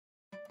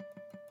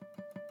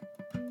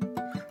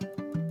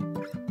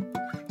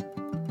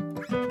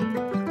You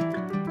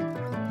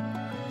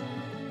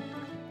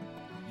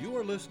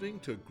are listening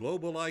to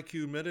Global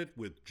IQ Minute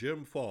with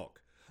Jim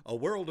Falk, a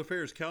World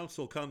Affairs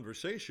Council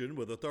conversation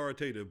with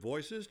authoritative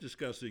voices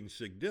discussing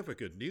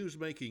significant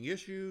news-making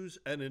issues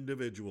and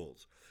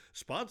individuals.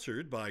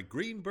 Sponsored by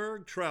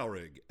Greenberg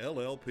Traurig,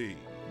 LLP.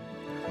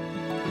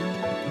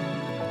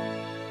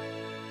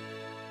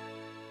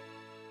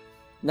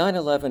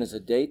 "9/11 is a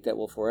date that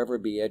will forever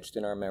be etched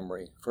in our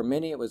memory. For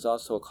many, it was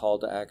also a call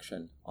to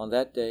action. On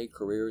that day,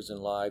 careers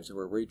and lives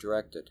were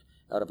redirected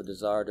out of a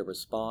desire to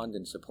respond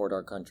and support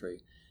our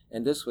country.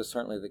 And this was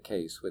certainly the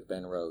case with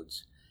Ben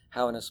Rhodes.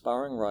 How an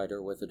aspiring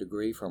writer with a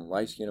degree from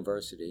Rice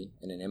University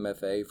and an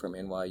MFA from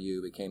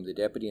NYU became the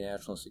Deputy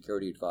National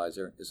Security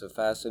Advisor is a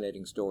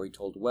fascinating story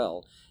told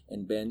well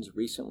in Ben's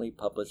recently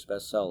published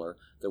bestseller,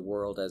 The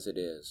World as It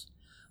Is.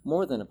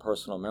 More than a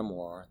personal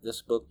memoir,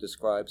 this book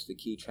describes the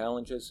key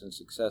challenges and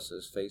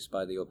successes faced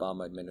by the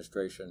Obama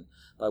administration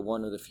by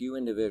one of the few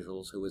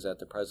individuals who was at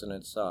the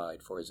president's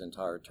side for his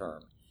entire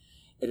term.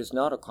 It is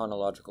not a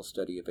chronological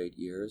study of 8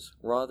 years.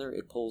 Rather,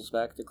 it pulls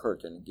back the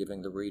curtain,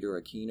 giving the reader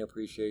a keen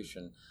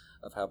appreciation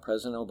of how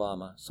President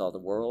Obama saw the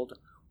world,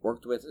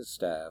 worked with his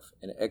staff,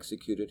 and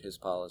executed his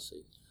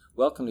policy.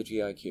 Welcome to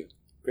GIQ.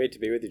 Great to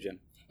be with you,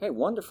 Jim. Hey,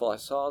 wonderful. I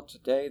saw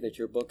today that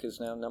your book is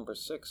now number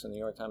 6 in the New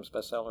York Times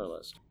bestseller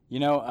list. You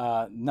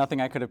know, nothing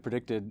I could have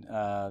predicted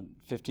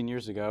 15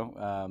 years ago.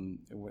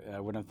 I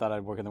wouldn't have thought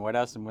I'd work in the White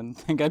House and wouldn't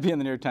think I'd be on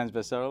the New York Times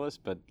bestseller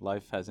list, but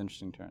life has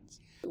interesting turns.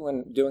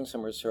 When doing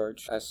some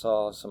research, I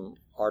saw some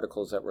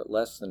articles that were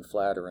less than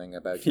flattering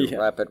about your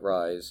rapid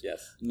rise,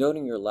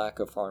 noting your lack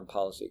of foreign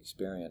policy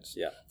experience.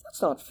 Yeah.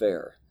 That's not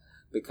fair,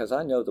 because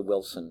I know the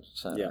Wilson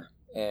Center.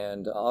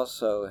 And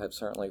also have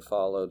certainly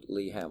followed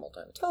Lee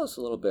Hamilton. Tell us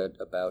a little bit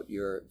about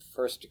your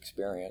first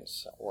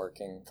experience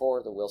working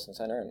for the Wilson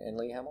Center and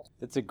Lee Hamilton.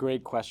 That's a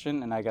great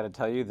question, and I got to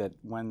tell you that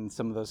when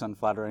some of those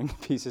unflattering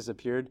pieces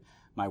appeared,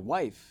 my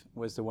wife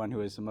was the one who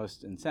was the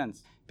most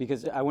incensed,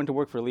 because I went to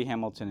work for Lee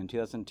Hamilton in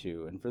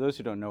 2002, and for those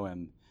who don't know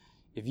him,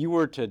 if you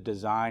were to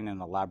design in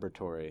a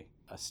laboratory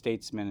a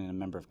statesman and a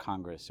member of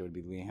Congress, it would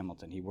be Lee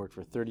Hamilton. He worked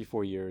for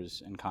 34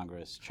 years in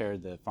Congress,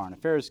 chaired the Foreign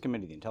Affairs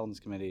Committee, the Intelligence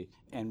Committee.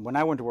 And when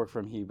I went to work for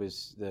him, he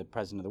was the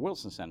president of the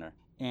Wilson Center.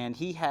 And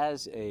he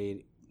has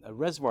a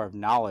reservoir of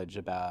knowledge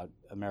about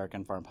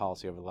American foreign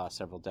policy over the last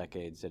several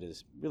decades that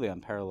is really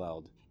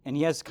unparalleled. And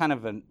he has kind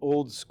of an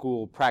old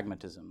school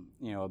pragmatism,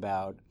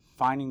 about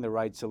finding the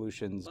right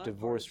solutions,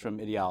 divorced from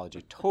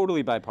ideology,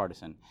 totally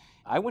bipartisan.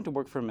 I went to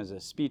work for him as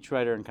a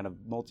speechwriter and kind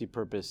of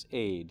multi-purpose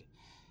aide.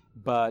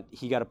 But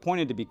he got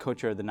appointed to be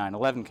co-chair of the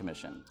 9/11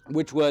 Commission,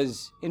 which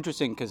was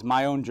interesting because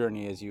my own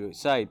journey, as you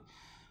cite,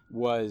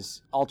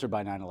 was altered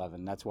by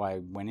 9/11. That's why I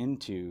went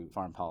into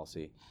foreign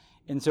policy.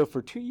 And so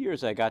for 2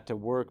 years, I got to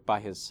work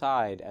by his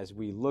side as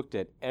we looked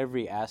at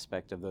every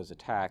aspect of those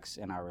attacks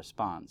and our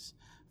response,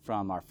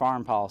 from our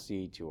foreign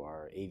policy to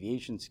our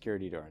aviation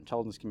security to our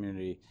intelligence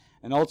community,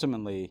 and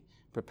ultimately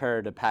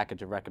prepared a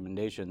package of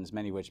recommendations,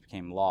 many of which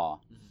became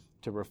law,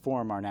 to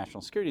reform our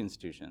national security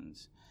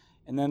institutions.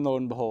 And then, lo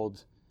and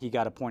behold, he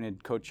got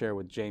appointed co-chair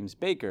with James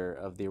Baker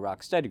of the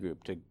Iraq Study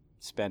Group to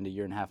spend a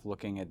year and a half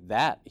looking at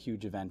that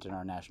huge event in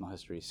our national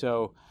history.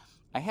 So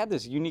I had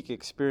this unique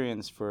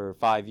experience for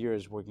 5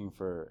 years working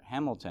for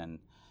Hamilton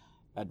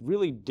at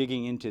really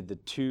digging into the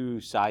two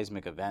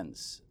seismic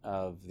events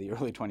of the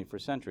early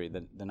 21st century,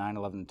 the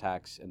 9/11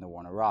 attacks and the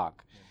war in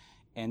Iraq.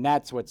 And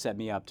that's what set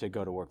me up to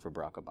go to work for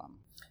Barack Obama.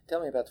 Tell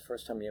me about the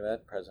first time you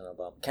met President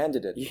Obama,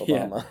 candidate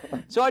Obama.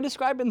 So I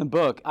describe in the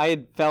book, I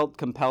had felt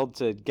compelled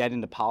to get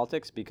into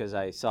politics because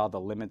I saw the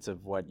limits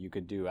of what you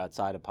could do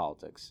outside of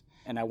politics.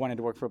 And I wanted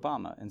to work for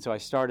Obama. And so I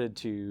started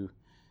to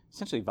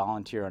essentially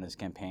volunteer on his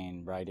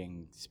campaign,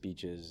 writing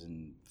speeches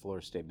and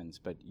floor statements.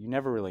 But you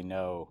never really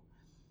know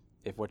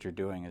if what you're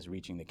doing is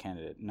reaching the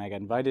candidate. And I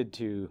got invited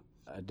to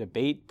a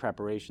debate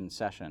preparation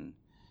session.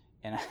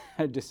 And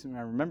I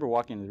remember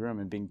walking into the room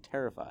and being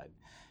terrified,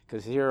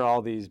 because here are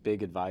all these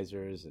big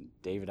advisors and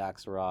David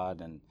Axelrod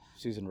and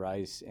Susan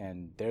Rice,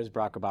 and there's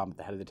Barack Obama at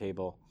the head of the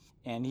table.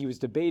 And he was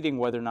debating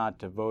whether or not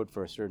to vote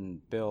for a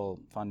certain bill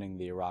funding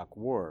the Iraq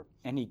war.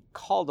 And he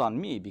called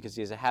on me because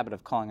he has a habit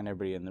of calling on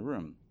everybody in the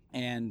room.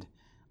 And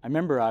I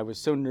remember I was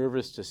so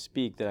nervous to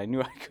speak that I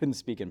knew I couldn't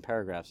speak in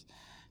paragraphs.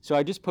 So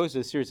I just posed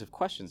a series of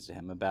questions to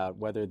him about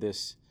whether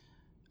this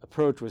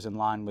approach was in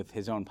line with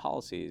his own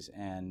policies,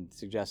 and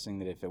suggesting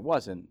that if it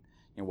wasn't,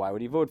 why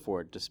would he vote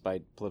for it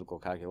despite political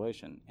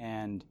calculation?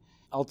 And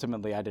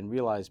ultimately, I didn't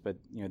realize, but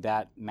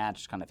that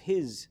matched kind of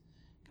his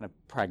kind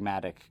of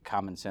pragmatic,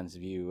 common sense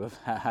view of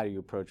how you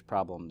approach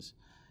problems,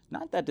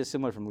 not that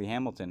dissimilar from Lee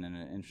Hamilton in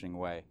an interesting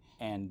way,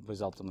 and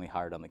was ultimately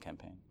hired on the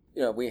campaign.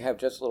 We have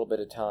just a little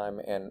bit of time,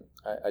 and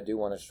I do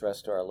want to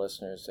stress to our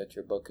listeners that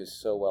your book is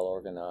so well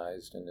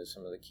organized into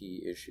some of the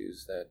key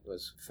issues that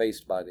was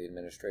faced by the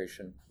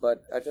administration.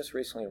 But I just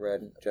recently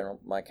read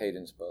General Mike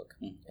Hayden's book,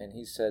 and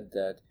he said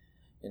that,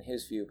 in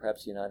his view,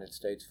 perhaps the United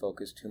States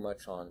focused too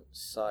much on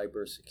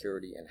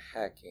cybersecurity and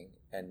hacking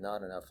and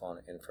not enough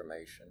on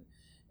information.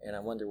 And I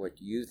wonder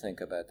what you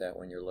think about that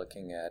when you're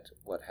looking at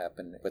what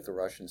happened with the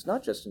Russians,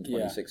 not just in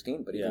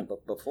 2016, but even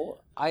before.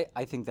 I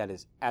think that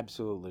is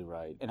absolutely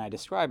right. And I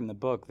describe in the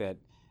book that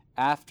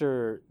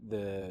after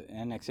the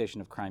annexation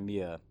of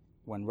Crimea,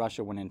 when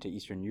Russia went into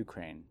eastern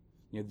Ukraine,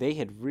 they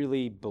had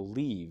really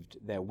believed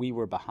that we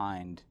were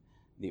behind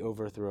the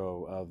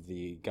overthrow of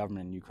the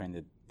government in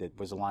Ukraine that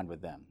was aligned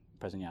with them,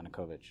 President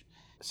Yanukovych.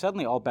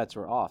 Suddenly all bets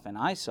were off, and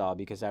I saw,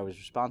 because I was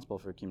responsible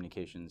for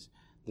communications,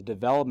 the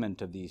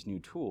development of these new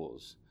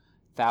tools,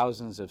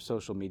 thousands of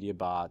social media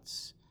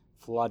bots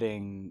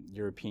flooding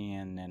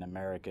European and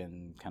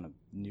American kind of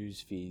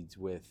news feeds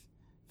with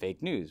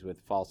fake news,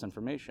 with false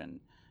information,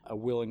 a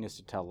willingness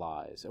to tell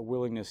lies, a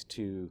willingness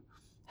to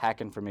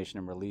hack information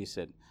and release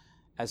it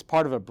as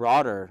part of a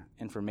broader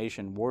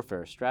information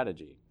warfare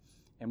strategy.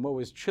 And what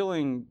was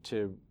chilling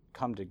to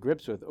come to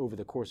grips with over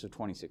the course of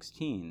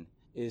 2016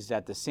 is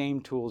that the same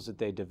tools that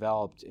they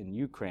developed in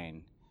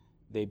Ukraine,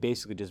 they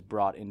basically just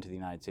brought into the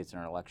United States in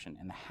our election.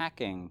 And the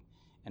hacking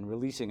and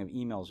releasing of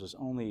emails was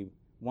only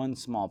one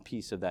small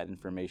piece of that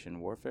information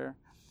warfare.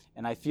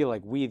 And I feel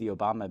like we, the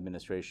Obama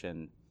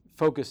administration,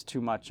 focused too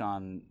much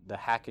on the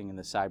hacking and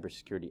the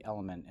cybersecurity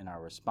element in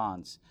our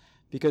response,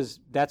 because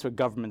that's what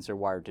governments are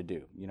wired to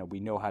do. We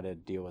know how to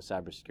deal with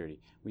cybersecurity.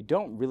 We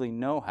don't really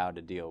know how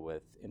to deal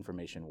with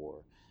information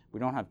war. We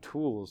don't have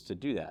tools to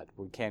do that.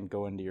 We can't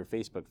go into your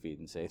Facebook feed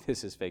and say,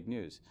 this is fake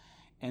news.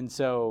 And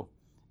so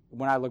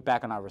when I look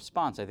back on our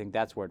response, I think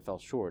that's where it fell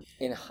short.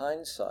 In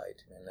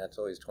hindsight, and that's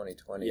always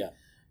 2020,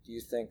 do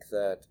you think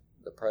that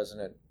the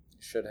president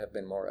should have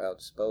been more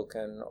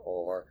outspoken,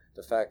 or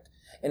the fact,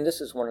 and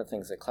this is one of the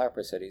things that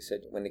Clapper said, he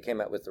said when he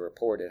came out with the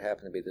report, it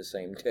happened to be the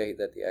same day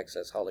that the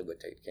Access Hollywood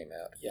tape came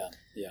out.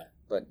 Yeah.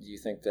 But do you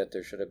think that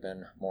there should have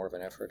been more of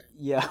an effort?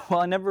 Yeah,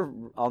 well,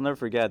 I'll never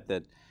forget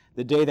that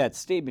the day that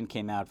statement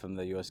came out from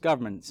the U.S.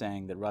 government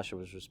saying that Russia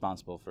was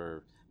responsible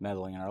for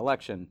meddling in our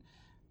election,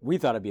 we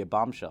thought it'd be a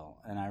bombshell.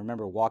 And I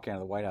remember walking out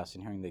of the White House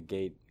and hearing the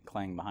gate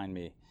clang behind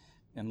me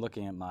and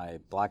looking at my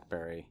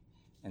BlackBerry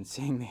and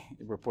seeing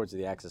the reports of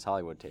the Access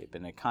Hollywood tape.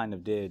 And it kind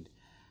of did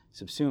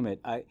subsume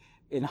it.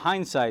 In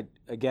hindsight,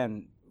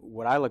 again,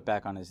 what I look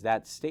back on is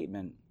that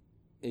statement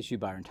issued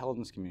by our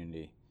intelligence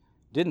community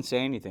didn't say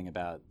anything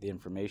about the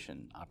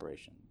information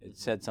operation. It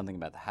said something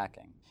about the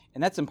hacking.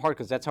 And that's in part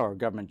because that's how our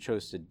government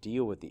chose to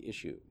deal with the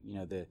issue.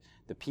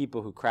 The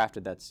people who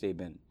crafted that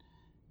statement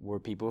were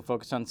people who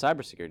focused on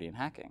cybersecurity and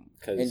hacking.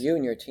 And you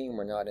and your team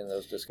were not in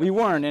those discussions. We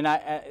weren't, and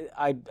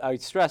I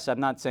stress, I'm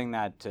not saying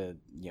that to,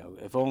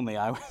 if only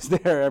I was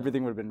there,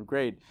 everything would have been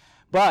great.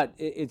 But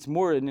it's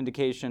more an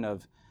indication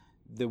of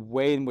the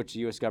way in which the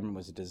U.S. government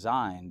was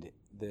designed.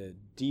 The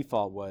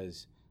default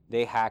was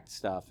they hacked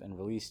stuff and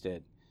released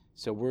it,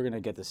 so we're going to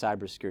get the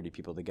cybersecurity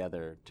people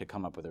together to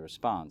come up with a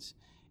response.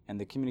 And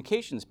the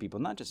communications people,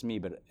 not just me,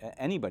 but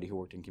anybody who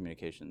worked in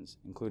communications,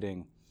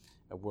 including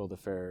a World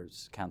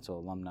Affairs Council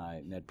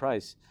alumni, Ned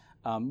Price,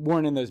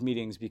 weren't in those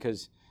meetings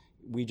because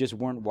we just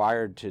weren't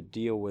wired to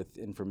deal with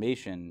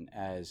information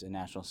as a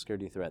national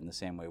security threat in the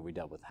same way we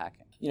dealt with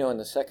hacking. In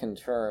the second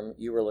term,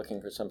 you were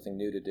looking for something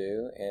new to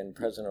do, and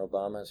President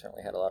Obama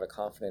certainly had a lot of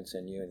confidence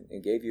in you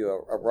and gave you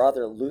a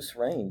rather loose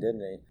rein,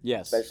 didn't he?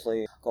 Yes.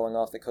 Especially going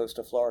off the coast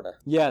of Florida.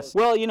 Yes.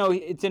 Well,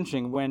 it's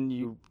interesting. When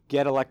you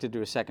get elected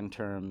to a second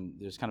term,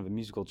 there's kind of a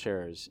musical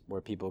chairs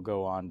where people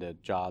go on to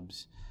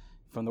jobs.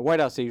 From the White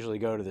House, they usually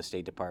go to the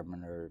State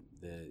Department or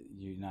the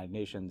United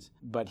Nations.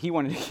 But he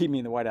wanted to keep me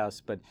in the White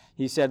House. But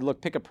he said,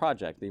 look, pick a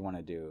project that you want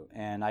to do.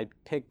 And I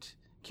picked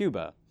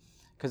Cuba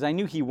because I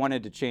knew he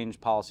wanted to change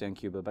policy on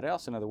Cuba. But I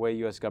also know the way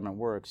U.S. government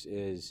works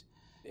is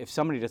if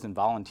somebody doesn't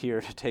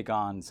volunteer to take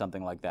on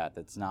something like that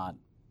that's not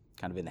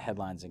kind of in the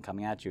headlines and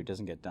coming at you, it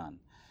doesn't get done.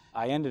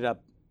 I ended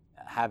up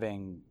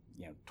having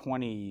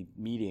 20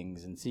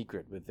 meetings in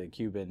secret with the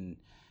Cuban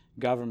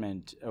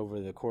government over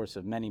the course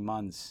of many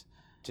months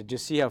to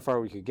just see how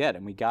far we could get.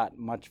 And we got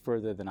much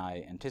further than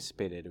I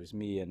anticipated. It was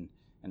me and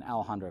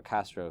Alejandro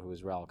Castro, who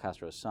was Raul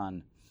Castro's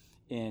son,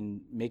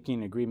 in making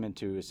an agreement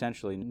to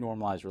essentially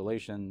normalize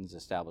relations,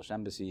 establish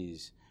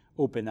embassies,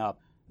 open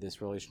up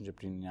this relationship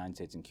between the United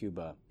States and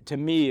Cuba. To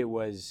me, it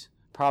was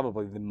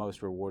probably the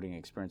most rewarding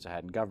experience I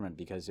had in government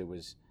because it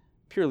was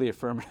purely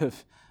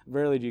affirmative.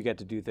 Rarely do you get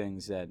to do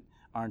things that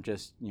aren't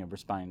just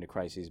responding to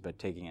crises, but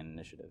taking an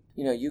initiative.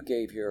 You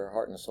gave your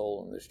heart and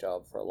soul in this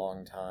job for a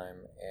long time,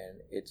 and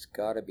it's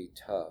got to be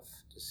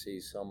tough to see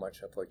so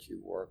much of what you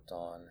worked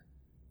on,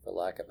 for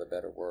lack of a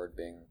better word,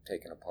 being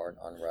taken apart,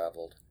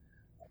 unraveled.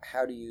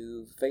 How do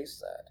you face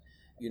that?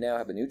 You now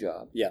have a new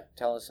job. Yeah.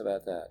 Tell us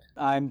about that.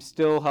 I'm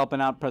still helping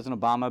out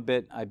President Obama a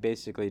bit. I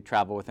basically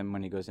travel with him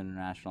when he goes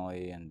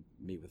internationally and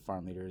meet with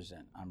foreign leaders,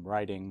 and I'm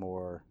writing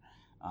more.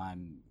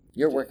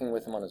 You're working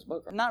with him on his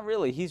book, right? Not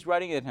really. He's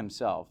writing it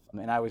himself.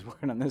 And I was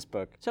working on this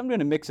book. So I'm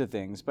doing a mix of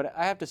things. But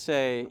I have to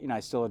say, I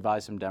still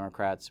advise some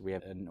Democrats. We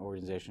have an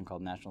organization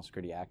called National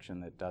Security Action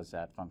that does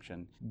that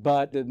function.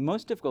 But the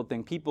most difficult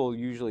thing, people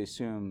usually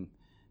assume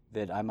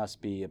that I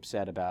must be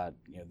upset about,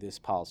 this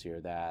policy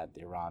or that,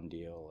 the Iran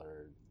deal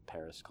or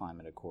Paris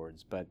Climate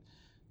Accords. But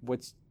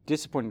what's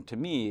disappointing to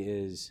me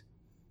is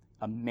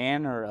a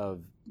manner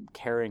of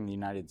carrying the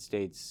United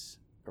States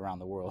around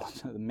the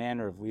world, the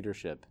manner of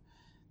leadership,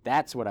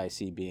 that's what I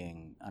see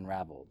being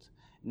unraveled.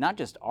 Not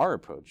just our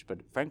approach, but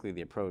frankly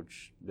the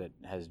approach that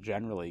has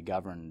generally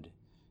governed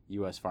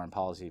U.S. foreign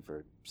policy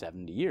for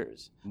 70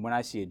 years. When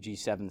I see a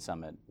G7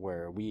 summit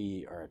where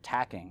we are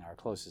attacking our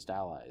closest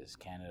allies,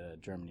 Canada,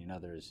 Germany, and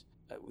others,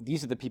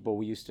 these are the people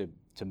we used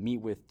to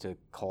meet with to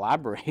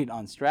collaborate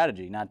on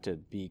strategy, not to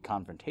be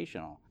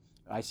confrontational.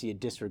 I see a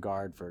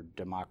disregard for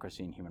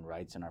democracy and human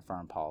rights in our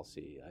foreign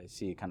policy. I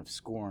see a kind of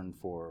scorn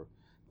for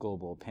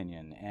global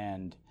opinion.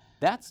 And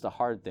that's the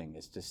hard thing,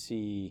 is to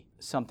see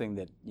something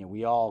that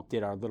we all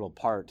did our little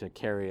part to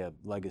carry a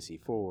legacy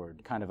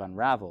forward, kind of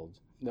unraveled.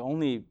 The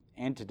only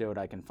antidote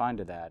I can find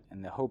to that,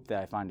 and the hope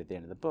that I find at the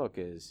end of the book,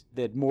 is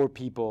that more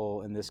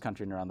people in this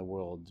country and around the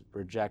world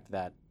reject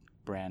that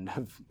brand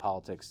of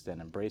politics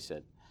than embrace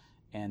it.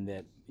 And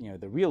that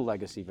the real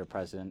legacy of a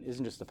president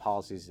isn't just the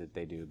policies that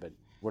they do, but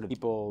what are the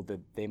people that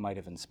they might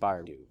have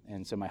inspired to.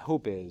 And so my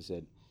hope is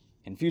that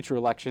in future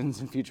elections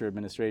and future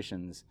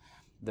administrations,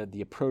 that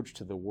the approach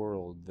to the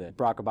world that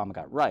Barack Obama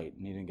got right,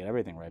 and he didn't get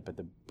everything right, but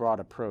the broad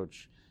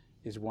approach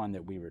is one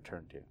that we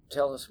return to.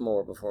 Tell us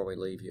more before we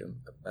leave you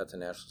about the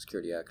National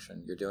Security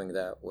Action. You're doing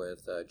that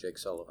with Jake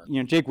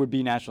Sullivan. Jake would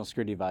be National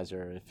Security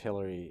Advisor if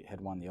Hillary had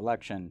won the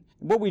election.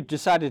 What we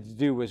decided to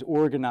do was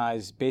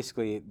organize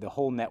basically the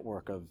whole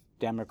network of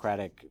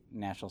Democratic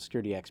national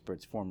security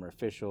experts, former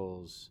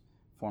officials,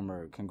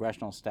 former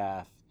congressional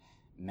staff,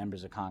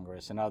 members of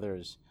Congress, and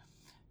others,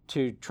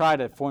 to try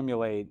to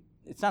formulate,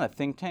 it's not a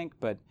think tank,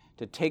 but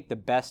to take the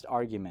best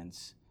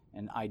arguments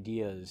and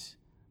ideas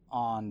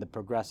on the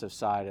progressive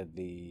side of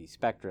the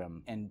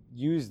spectrum and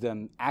use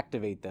them,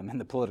 activate them in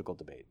the political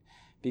debate.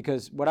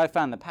 Because what I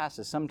found in the past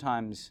is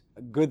sometimes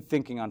good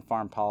thinking on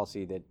foreign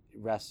policy that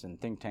rests in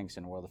think tanks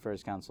and World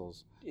Affairs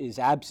Councils is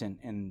absent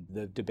in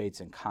the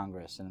debates in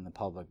Congress and in the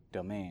public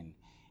domain.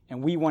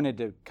 And we wanted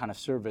to kind of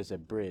serve as a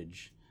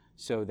bridge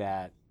so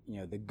that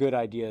the good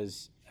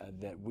ideas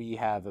that we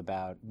have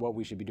about what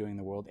we should be doing in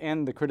the world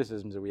and the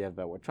criticisms that we have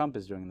about what Trump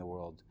is doing in the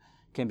world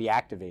can be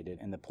activated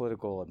in the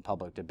political and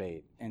public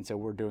debate. And so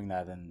we're doing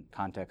that in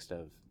context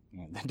of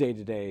the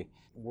day-to-day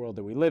world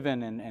that we live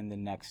in and the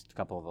next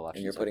couple of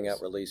elections. And you're putting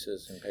out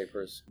releases and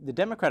papers. The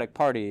Democratic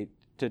Party,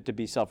 to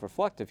be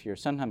self-reflective here,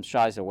 sometimes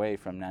shies away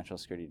from national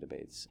security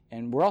debates.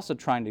 And we're also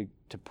trying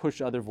to push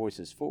other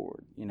voices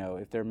forward.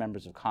 If there are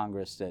members of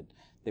Congress that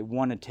they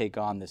want to take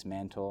on this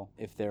mantle,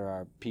 if there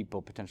are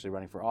people potentially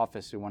running for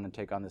office who want to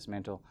take on this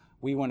mantle,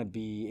 we want to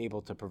be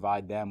able to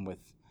provide them with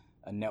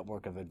a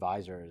network of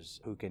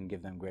advisors who can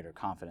give them greater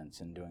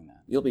confidence in doing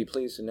that. You'll be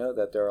pleased to know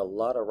that there are a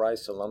lot of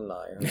Rice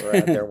alumni who are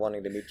out there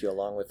wanting to meet you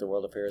along with the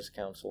World Affairs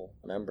Council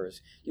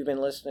members. You've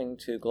been listening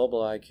to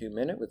Global IQ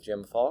Minute with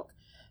Jim Falk,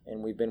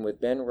 and we've been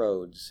with Ben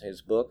Rhodes.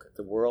 His book,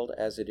 The World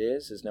as It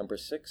is number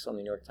 6 on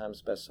the New York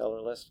Times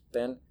bestseller list.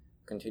 Ben,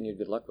 continued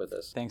good luck with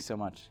this. Thanks so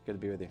much. Good to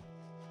be with you.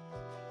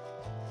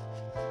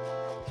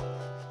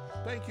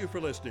 Thank you for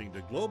listening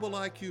to Global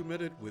IQ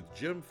Minute with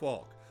Jim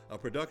Falk, a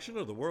production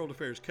of the World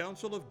Affairs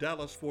Council of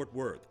Dallas-Fort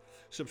Worth.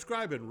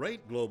 Subscribe and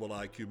rate Global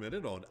IQ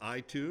Minute on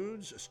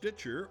iTunes,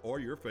 Stitcher, or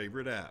your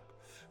favorite app.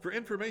 For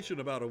information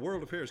about a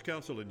World Affairs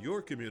Council in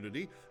your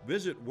community,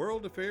 visit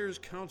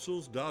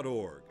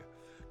worldaffairscouncils.org.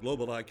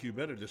 Global IQ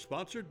Minute is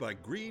sponsored by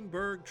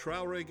Greenberg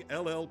Traurig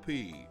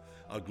LLP,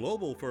 a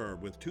global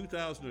firm with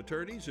 2,000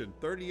 attorneys in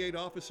 38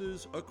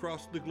 offices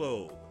across the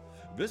globe.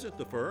 Visit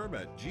the firm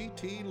at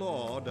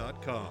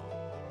gtlaw.com.